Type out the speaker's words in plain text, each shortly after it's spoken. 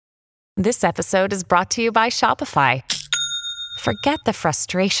This episode is brought to you by Shopify. Forget the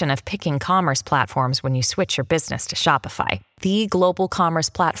frustration of picking commerce platforms when you switch your business to Shopify, the global commerce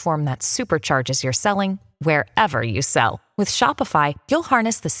platform that supercharges your selling wherever you sell. With Shopify, you'll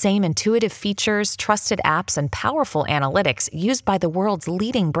harness the same intuitive features, trusted apps, and powerful analytics used by the world's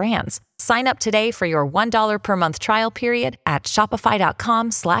leading brands. Sign up today for your $1 per month trial period at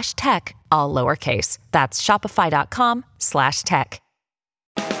shopify.com/tech, all lowercase. That's shopify.com/tech.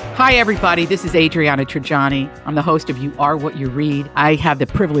 Hi, everybody. This is Adriana Trajani. I'm the host of You Are What You Read. I have the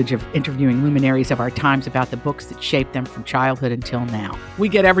privilege of interviewing luminaries of our times about the books that shaped them from childhood until now. We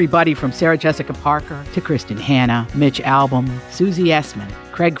get everybody from Sarah Jessica Parker to Kristen Hanna, Mitch Albom, Susie Essman,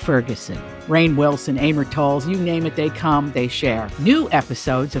 Craig Ferguson, Rainn Wilson, Amor Tolls, you name it, they come, they share. New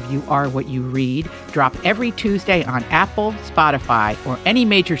episodes of You Are What You Read drop every Tuesday on Apple, Spotify, or any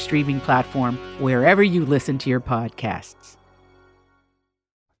major streaming platform wherever you listen to your podcasts.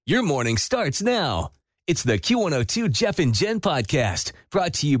 Your morning starts now. It's the Q102 Jeff and Jen podcast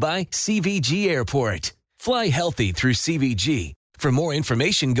brought to you by CVG Airport. Fly healthy through CVG. For more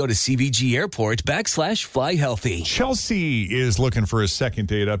information, go to CVG Airport /fly healthy. Chelsea is looking for a second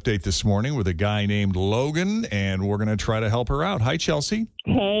date update this morning with a guy named Logan, and we're going to try to help her out. Hi, Chelsea.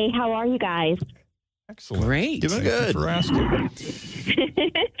 Hey, how are you guys? Excellent. Great. Doing good. For asking.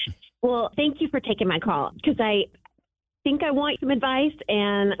 Well, thank you for taking my call because I think I want some advice,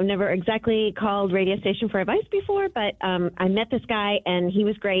 and I've never exactly called radio station for advice before, but I met this guy, and he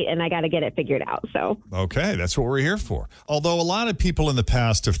was great, and I got to get it figured out. So okay, that's what we're here for. Although a lot of people in the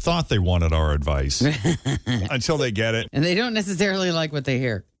past have thought they wanted our advice until they get it. And they don't necessarily like what they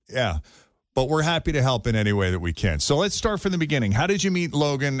hear. Yeah, but we're happy to help in any way that we can. So let's start from the beginning. How did you meet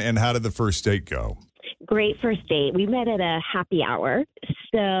Logan, and how did the first date go? great first date. We met at a happy hour.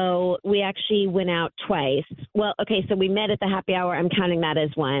 So we actually went out twice. Well, okay, so we met at the happy hour. I'm counting that as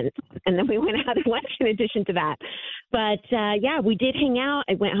one. And then we went out at lunch in addition to that. But, yeah, we did hang out.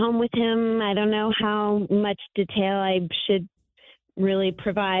 I went home with him. I don't know how much detail I should really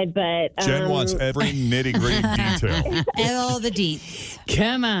provide, but... Jen wants every nitty-gritty detail. All the deets.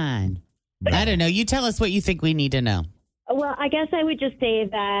 Come on. No. I don't know. You tell us what you think we need to know. Well, I guess I would just say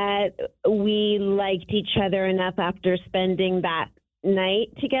that we liked each other enough after spending that night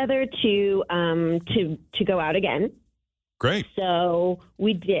together to go out again. Great. So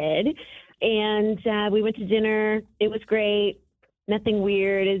we did, and we went to dinner. It was great. Nothing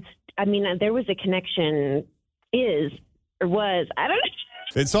weird. There was a connection. I don't know.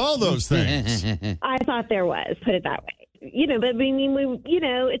 It's all those things. I thought there was. Put it that way. But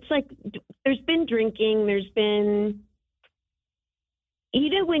it's like there's been drinking. There's been.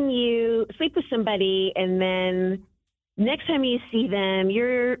 When you sleep with somebody and then next time you see them,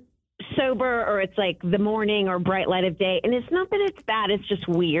 you're sober or it's like the morning or bright light of day. And it's not that it's bad. It's just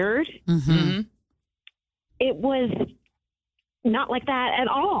weird. Mm-hmm. It was not like that at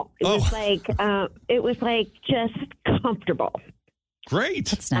all. It was like just comfortable. Great.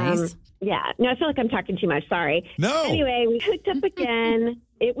 That's nice. Yeah. No, I feel like I'm talking too much. Sorry. No. Anyway, we hooked up again.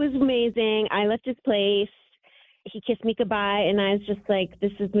 It was amazing. I left his place. He kissed me goodbye, and I was just like,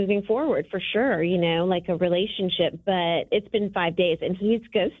 this is moving forward for sure, like a relationship. But it's been 5 days, and he's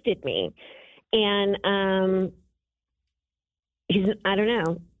ghosted me. And I don't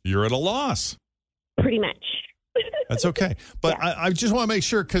know. You're at a loss. Pretty much. That's okay. But yeah. I just want to make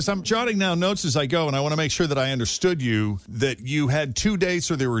sure, because I'm jotting down notes as I go, and I want to make sure that I understood you, that you had 2 dates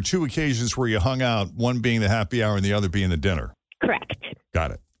or there were 2 occasions where you hung out, one being the happy hour and the other being the dinner. Correct.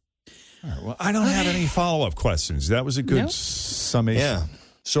 Got it. All right, well, I don't have any follow-up questions. That was a good summation. Yeah.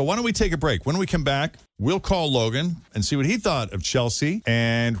 So why don't we take a break? When we come back, we'll call Logan and see what he thought of Chelsea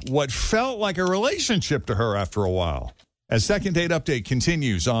and what felt like a relationship to her after a while. As Second Date Update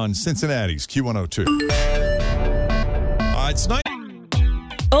continues on Cincinnati's Q102. It's night.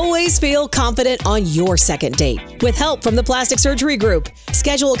 Always feel confident on your second date. With help from the Plastic Surgery Group.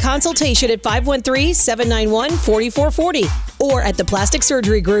 Schedule a consultation at 513-791-4440 or at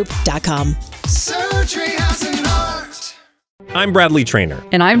theplasticsurgerygroup.com. Surgery has an art. I'm Bradley Trainer.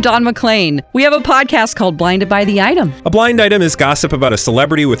 And I'm Don McClain. We have a podcast called Blinded by the Item. A blind item is gossip about a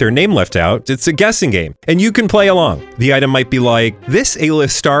celebrity with their name left out. It's a guessing game, and you can play along. The item might be like, this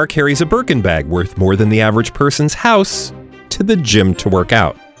A-list star carries a Birkin bag worth more than the average person's house to the gym to work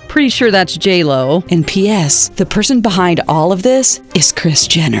out. Pretty sure that's J-Lo. And P.S. the person behind all of this is Kris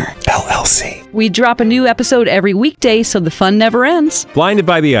Jenner, LLC. We drop a new episode every weekday so the fun never ends. Blinded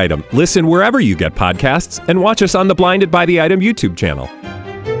by the Item. Listen wherever you get podcasts and watch us on the Blinded by the Item YouTube channel.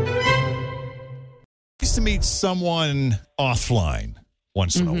 Used to meet someone offline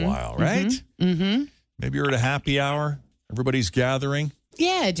once in a while, right? Mm-hmm. Maybe you're at a happy hour. Everybody's gathering.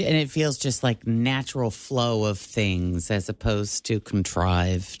 Yeah, and it feels just like natural flow of things as opposed to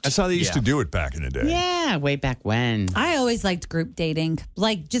contrived. That's how they used to do it back in the day. Yeah, way back when. I always liked group dating,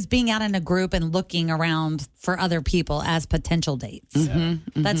 like just being out in a group and looking around for other people as potential dates.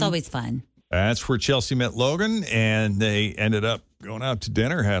 That's always fun. That's where Chelsea met Logan, and they ended up going out to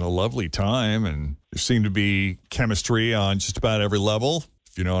dinner, had a lovely time, and there seemed to be chemistry on just about every level,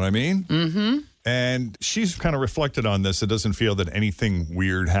 if you know what I mean. Mm-hmm. And she's kind of reflected on this. It doesn't feel that anything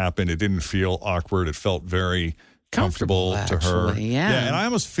weird happened. It didn't feel awkward. It felt very comfortable to her. Actually, yeah. And I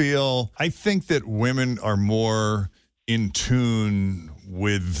almost feel, I think that women are more in tune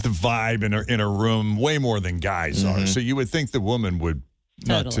with the vibe in a room way more than guys are. So you would think the woman would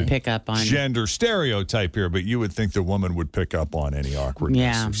not to pick up on gender stereotype here, but you would think the woman would pick up on any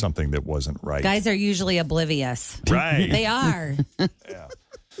awkwardness or something that wasn't right. Guys are usually oblivious. Right. They are. Yeah.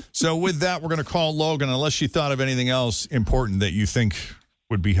 So with that, we're going to call Logan, unless you thought of anything else important that you think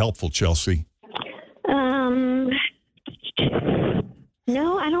would be helpful, Chelsea.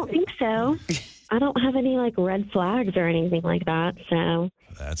 No, I don't think so. I don't have any like red flags or anything like that. So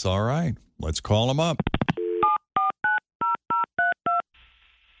that's all right. Let's call him up.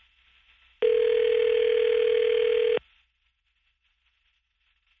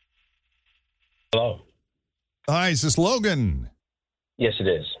 Hello. Hi, is this Logan? Yes, it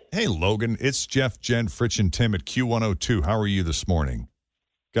is. Hey, Logan. It's Jeff, Jen, Fritch, and Tim at Q102. How are you this morning?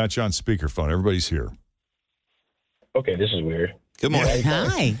 Got you on speakerphone. Everybody's here. Okay, this is weird. Good morning.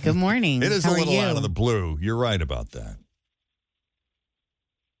 Hi, good morning. It is How a are little you? out of the blue. You're right about that.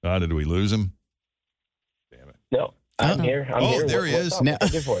 Did we lose him? Damn it. No, I'm here. I'm here. There he is. What's up? What can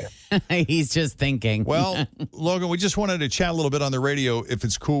I do for you? He's just thinking. Well, Logan, we just wanted to chat a little bit on the radio, if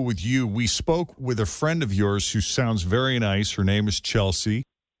it's cool with you. We spoke with a friend of yours who sounds very nice. Her name is Chelsea.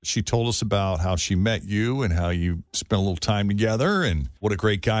 She told us about how she met you and how you spent a little time together and what a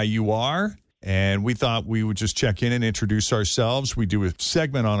great guy you are. And we thought we would just check in and introduce ourselves. We do a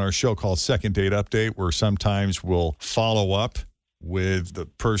segment on our show called Second Date Update, where sometimes we'll follow up with the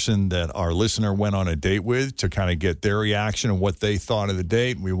person that our listener went on a date with to kind of get their reaction and what they thought of the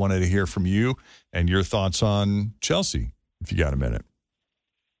date. We wanted to hear from you and your thoughts on Chelsea, if you got a minute.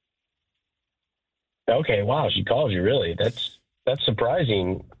 Okay, wow, she called you, really. That's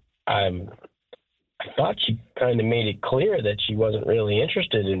surprising. I thought she kind of made it clear that she wasn't really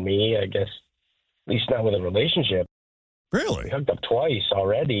interested in me, I guess, at least not with a relationship. Really? We hooked up twice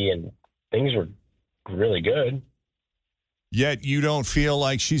already, and things were really good. Yet you don't feel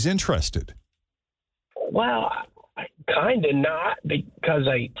like she's interested. Well, I kind of not, because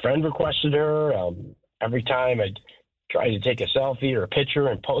I friend requested her. Every time I tried to take a selfie or a picture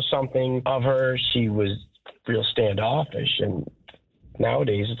and post something of her, she was real standoffish. And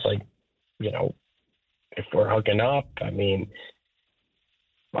nowadays, it's like, if we're hooking up, I mean,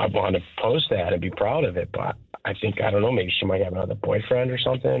 I want to post that and be proud of it. But I think, I don't know, maybe she might have another boyfriend or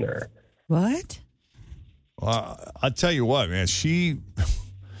something. Or what? Well, I'll tell you what, man, she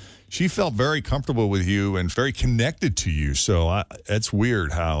felt very comfortable with you and very connected to you. So it's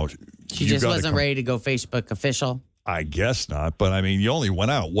weird how she just wasn't ready to go Facebook official. I guess not. But I mean, you only went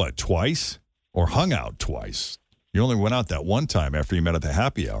out, twice? Or hung out twice? You only went out that one time after you met at the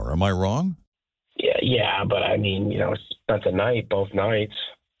happy hour. Am I wrong? Yeah, but I mean, that's a night, both nights.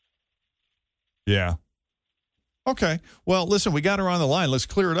 Yeah. Okay. Well, listen, we got her on the line. Let's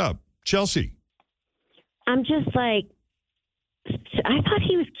clear it up. Chelsea. I'm just like, I thought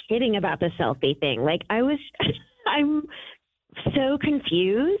he was kidding about the selfie thing. Like, I'm so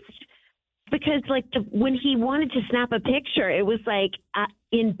confused because, like, when he wanted to snap a picture, it was like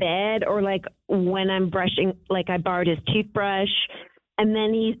in bed or like when I'm brushing, like I borrowed his toothbrush. And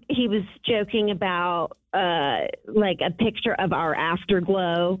then he was joking about like a picture of our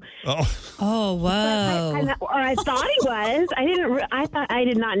afterglow. Oh, whoa! I thought he was. I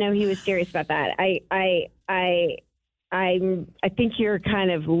did not know he was serious about that. I think you're kind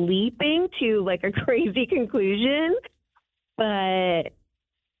of leaping to like a crazy conclusion, but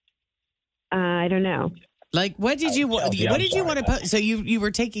I don't know. Like, what did you want to post? So you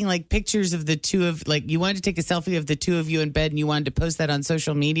were taking like pictures of the two of, like, you wanted to take a selfie of the two of you in bed and you wanted to post that on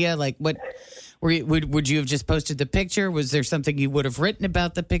social media. Like, what would you have just posted the picture? Was there something you would have written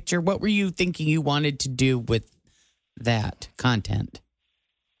about the picture? What were you thinking you wanted to do with that content?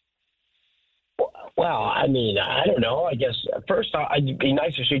 Well, I mean, I don't know. I guess first it'd be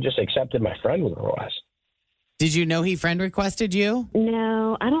nice if she just accepted my friend request. Did you know he friend requested you?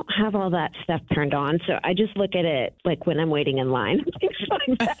 No, I don't have all that stuff turned on, so I just look at it like when I'm waiting in line.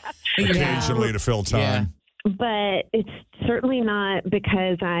 Occasionally to fill time. Yeah. But it's certainly not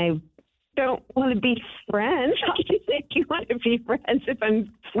because I don't want to be friends. How do you think you want to be friends if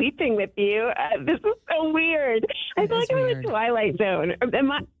I'm sleeping with you? This is so weird. I feel like I'm in a Twilight Zone.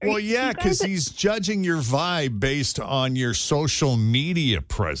 Well, yeah, because he's judging your vibe based on your social media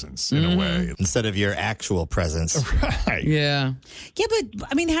presence in a way. Instead of your actual presence. Right. Yeah. Yeah, but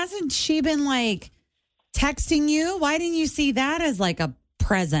I mean, hasn't she been like texting you? Why didn't you see that as like a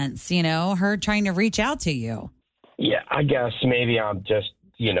presence, her trying to reach out to you? Yeah, I guess maybe I'm just,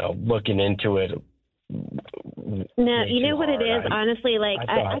 looking into it. No, you know what it is? Honestly,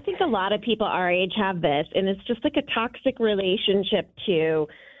 I think a lot of people our age have this, and it's just like a toxic relationship to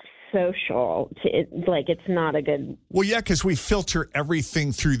social. It's not a good. Well, yeah, because we filter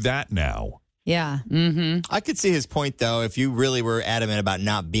everything through that now. Yeah. I could see his point, though. If you really were adamant about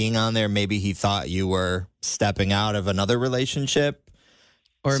not being on there, maybe he thought you were stepping out of another relationship.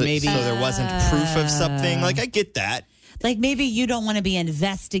 Or maybe so there wasn't proof of something. Like, I get that. Like maybe you don't want to be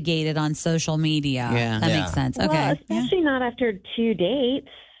investigated on social media. Yeah. That makes sense. Okay. Well, especially not after 2 dates.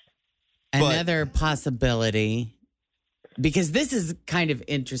 Another possibility, because this is kind of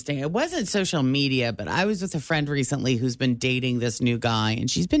interesting. It wasn't social media, but I was with a friend recently who's been dating this new guy, and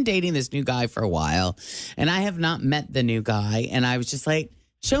she's been dating this new guy for a while. And I have not met the new guy. And I was just like,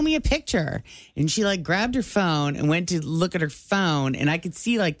 show me a picture. And she grabbed her phone and went to look at her phone, and I could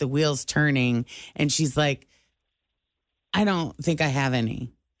see the wheels turning. And she's like, I don't think I have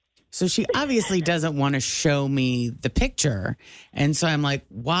any. So she obviously doesn't want to show me the picture. And so I'm like,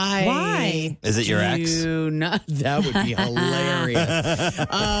 why? Is it your ex? That would be hilarious.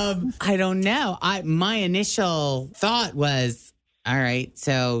 I don't know. My initial thought was, all right,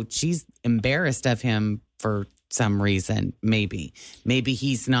 so she's embarrassed of him for some reason. Maybe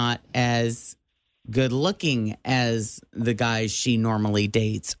he's not as good looking as the guys she normally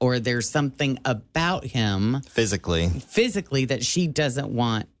dates, or there's something about him physically that she doesn't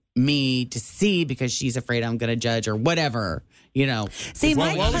want me to see because she's afraid I'm going to judge or whatever, See,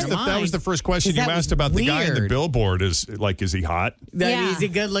 that was the first question you asked about the guy in the billboard. Is he hot? Is he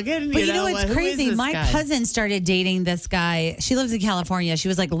good looking? But it's crazy. My cousin started dating this guy. She lives in California. She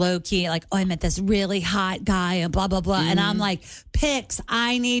was low key, I met this really hot guy and blah, blah, blah. And I'm like, pics.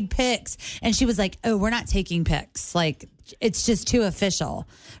 I need pics. And she was like, oh, we're not taking pics. It's just too official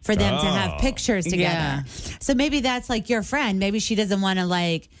for them to have pictures together. Yeah. So maybe that's your friend. Maybe she doesn't want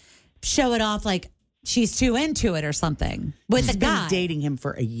to show it off she's too into it or something with She's a guy. been dating him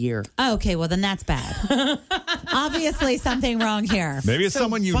for a year. Oh, okay, well then that's bad. Obviously something wrong here. Maybe it's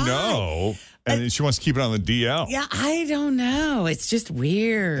someone you know, and she wants to keep it on the DL. Yeah, I don't know. It's just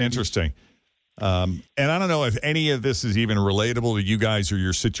weird. Interesting. And I don't know if any of this is even relatable to you guys or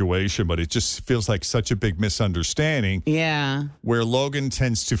your situation, but it just feels like such a big misunderstanding. Yeah. Where Logan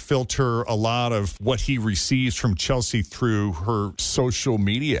tends to filter a lot of what he receives from Chelsea through her social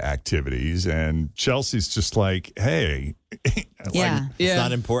media activities. And Chelsea's just like, hey. It's not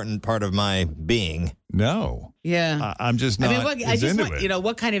an important part of my being. No. Yeah. I'm just not into it.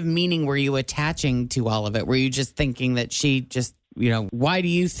 What kind of meaning were you attaching to all of it? Were you just thinking that she just, why do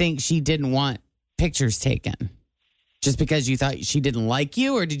you think she didn't want pictures taken? Just because you thought she didn't like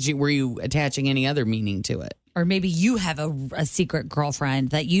you, or were you attaching any other meaning to it? Or maybe you have a secret girlfriend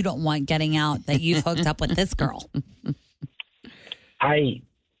that you don't want getting out, that you've hooked up with this girl. I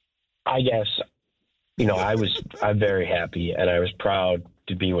guess, I'm very happy, and I was proud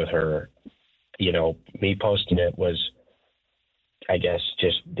to be with her. Me posting it was, I guess,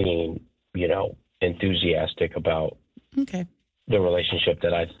 just being, enthusiastic about the relationship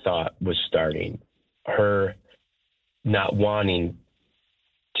that I thought was starting. Her not wanting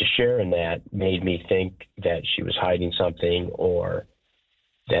to share in that made me think that she was hiding something, or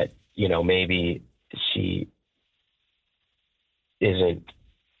that, maybe she isn't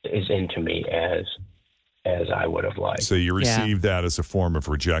as into me as I would have liked. So you received that as a form of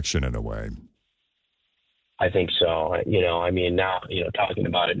rejection in a way. I think so. Now, talking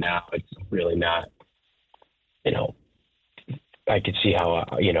about it now, it's really not, I could see how,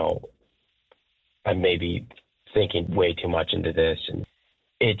 I'm maybe thinking way too much into this, and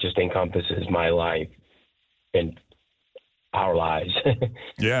it just encompasses my life and our lives,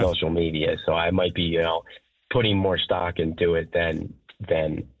 social media. So I might be, putting more stock into it than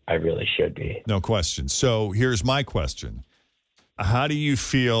I really should be. No question. So here's my question. How do you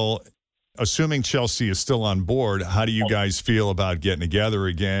feel, assuming Chelsea is still on board, how do you guys feel about getting together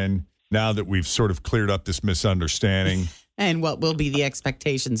again now that we've sort of cleared up this misunderstanding? And what will be the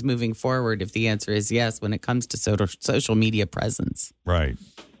expectations moving forward if the answer is yes when it comes to social media presence? Right.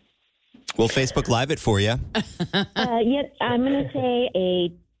 We'll Facebook Live it for you. I'm going to say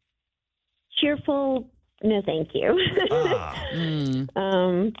a cheerful No, thank you.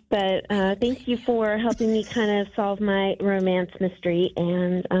 But thank you for helping me kind of solve my romance mystery,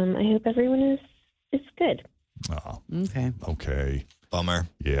 and I hope everyone is good. Oh, okay. Bummer.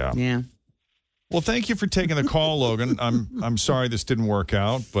 Yeah. Well, thank you for taking the call, Logan. I'm sorry this didn't work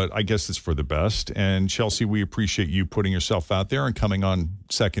out, but I guess it's for the best. And Chelsea, we appreciate you putting yourself out there and coming on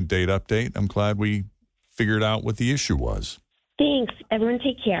Second Date Update. I'm glad we figured out what the issue was. Thanks. Everyone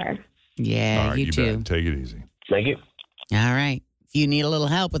take care. Yeah, All right, you too. bet. Take it easy. Thank you. All right. If you need a little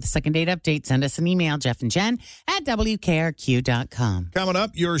help with the Second Date Update, send us an email, Jeff and Jen at WKRQ.com. Coming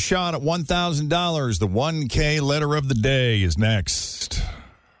up, your shot at $1,000. The 1K letter of the day is next.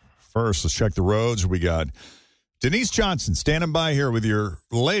 First, let's check the roads. We got Denise Johnson standing by here with your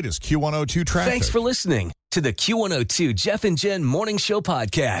latest Q102 traffic. Thanks for listening to the Q102 Jeff and Jen Morning Show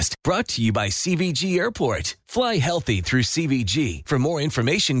podcast, brought to you by CVG Airport. Fly healthy through CVG. For more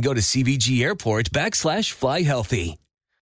information, go to CVG Airport /fly healthy.